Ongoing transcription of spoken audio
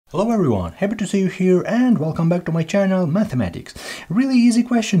Hello everyone, happy to see you here and welcome back to my channel Mathematics. Really easy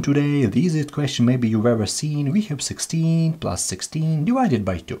question today, the easiest question maybe you've ever seen. We have 16 plus 16 divided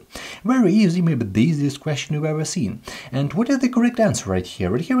by 2. Very easy, maybe the easiest question you've ever seen. And what is the correct answer right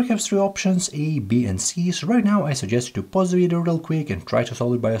here? Right here we have three options, A, B and C. So right now I suggest you to pause the video real quick and try to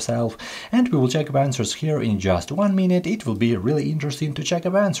solve it by yourself. And we will check our answers here in just 1 minute. It will be really interesting to check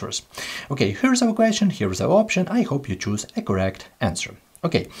our answers. Okay, here's our question, here's our option. I hope you choose a correct answer.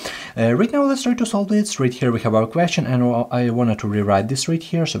 Okay, right now let's try to solve this. Right here we have our question and I wanted to rewrite this right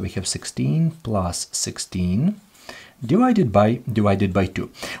here. So we have 16 plus 16 divided by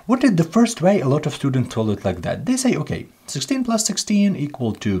 2. What is the first way a lot of students solve it like that? They say, okay, 16 plus 16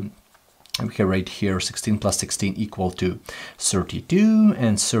 equal to, we have right here 16 plus 16 equal to 32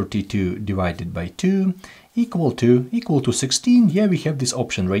 and 32 divided by 2 equal to 16. Yeah, we have this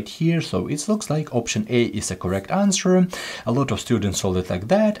option right here, so it looks like option A is a correct answer. A lot of students solve it like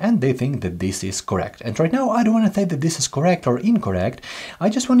that and they think that this is correct. And right now I don't want to say that this is correct or incorrect. I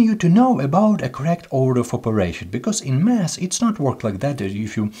just want you to know about a correct order of operation, because in math it's not work like that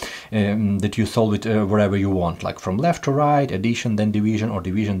if you that you solve it wherever you want, like from left to right, addition then division, or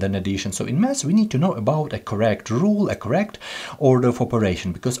division then addition. So in math we need to know about a correct rule, a correct order of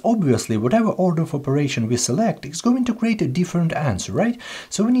operation, because obviously whatever order of operation we select is going to create a different answer, right?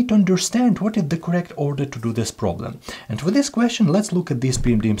 So we need to understand what is the correct order to do this problem. And for this question, let's look at this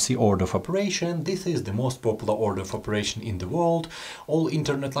PMDMC order of operation. This is the most popular order of operation in the world. All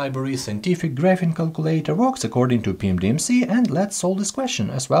internet libraries, scientific graphing calculator works according to PMDMC, and let's solve this question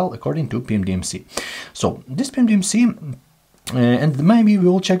as well according to PMDMC. So this PMDMC, and maybe we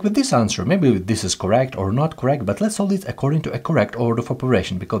will check with this answer. Maybe this is correct or not correct, but let's solve it according to a correct order of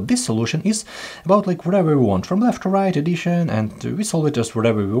operation, because this solution is about like whatever we want, from left to right addition, and we solve it as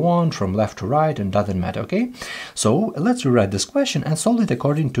whatever we want, from left to right, and doesn't matter, okay? So let's rewrite this question and solve it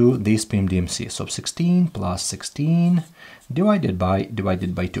according to this PMDMC. So 16 plus 16 divided by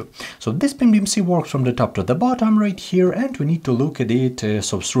 2. So this PMDMC works from the top to the bottom right here, and we need to look at it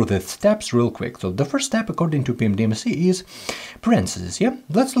so through the steps real quick. So the first step according to PMDMC is parentheses. Yeah,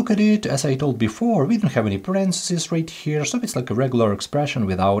 let's look at it. As I told before, we don't have any parentheses right here, so it's like a regular expression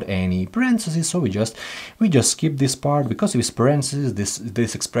without any parentheses. So we just skip this part, because with parentheses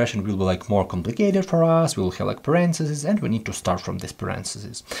this expression will be like more complicated for us. We will have like parentheses and we need to start from this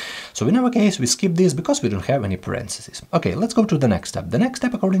parentheses. So in our case we skip this because we don't have any parentheses. Okay, let's go to the next step. The next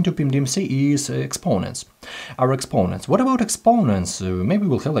step according to PMDMC is exponents. Our exponents. What about exponents? Maybe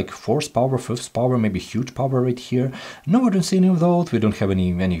we'll have like fourth power, fifth power, maybe huge power right here. No, I don't see any of those. We don't have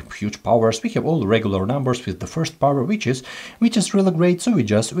any huge powers. We have all regular numbers with the first power, which is really great. So we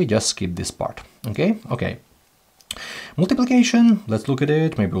just skip this part. Okay. Multiplication, let's look at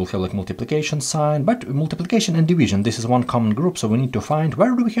it. Maybe we'll have like multiplication sign, but multiplication and division, this is one common group, so we need to find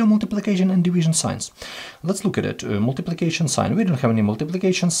where do we have multiplication and division signs. Let's look at it. Multiplication sign, we don't have any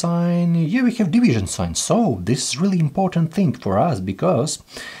multiplication sign. Yeah, we have division sign. So this is really important thing for us, because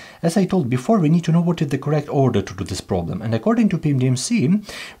as I told before, we need to know what is the correct order to do this problem. And according to PMDMC,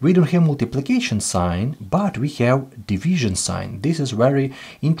 we don't have multiplication sign, but we have division sign. This is very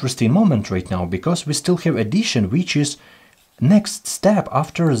interesting moment right now, because we still have addition, which is next step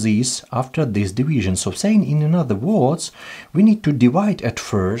after this division. So saying in other words, we need to divide at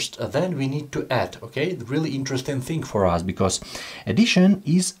first, then we need to add. Okay, really interesting thing for us, because addition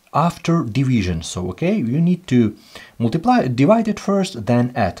is after division. So okay, you need to divide it first,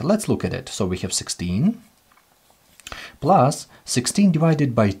 then add. Let's look at it. So we have 16 plus 16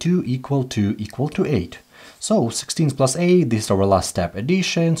 divided by 2 equal to 8. So 16 plus 8, this is our last step,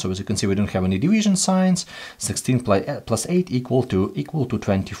 addition. So as you can see, we don't have any division signs. 16 plus 8 equal to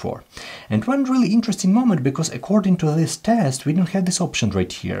 24. And one really interesting moment, because according to this test, we don't have this option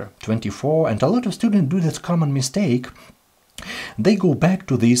right here, 24. And a lot of students do this common mistake. They go back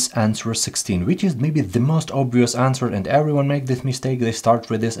to this answer 16, which is maybe the most obvious answer, and everyone make this mistake. They start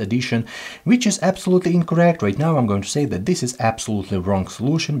with this addition, which is absolutely incorrect. Right now I'm going to say that this is absolutely wrong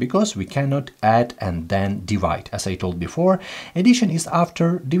solution, because we cannot add and then divide. As I told before, addition is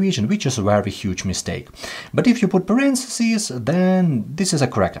after division, which is a very huge mistake. But if you put parentheses, then this is a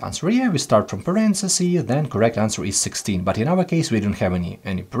correct answer. Yeah, we start from parentheses, then correct answer is 16. But in our case, we don't have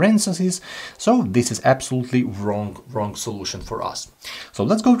any parentheses, so this is absolutely wrong solution for us. So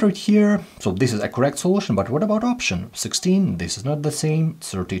let's go right here. So this is a correct solution, but what about option? 16, this is not the same.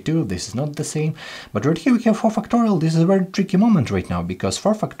 32, this is not the same. But right here we have 4 factorial. This is a very tricky moment right now, because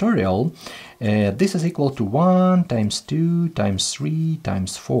 4 factorial, this is equal to 1 times 2 times 3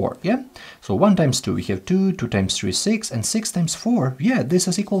 times 4. Yeah, so 1 times 2, we have 2, 2 times 3 is 6, and 6 times 4, yeah, this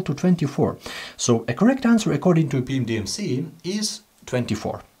is equal to 24. So a correct answer according to PMDMC is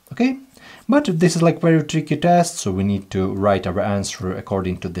 24. Okay? But this is like very tricky test, so we need to write our answer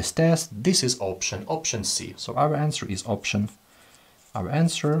according to this test. This is option C. So our answer is option. Our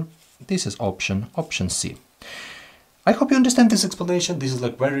answer, this is option C. I hope you understand this explanation. This is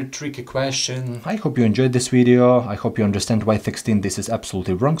like very tricky question. I hope you enjoyed this video. I hope you understand why 16 this is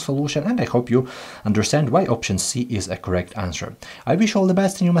absolutely wrong solution, and I hope you understand why option C is a correct answer. I wish you all the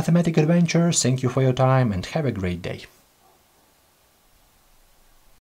best in your mathematical adventures. Thank you for your time and have a great day.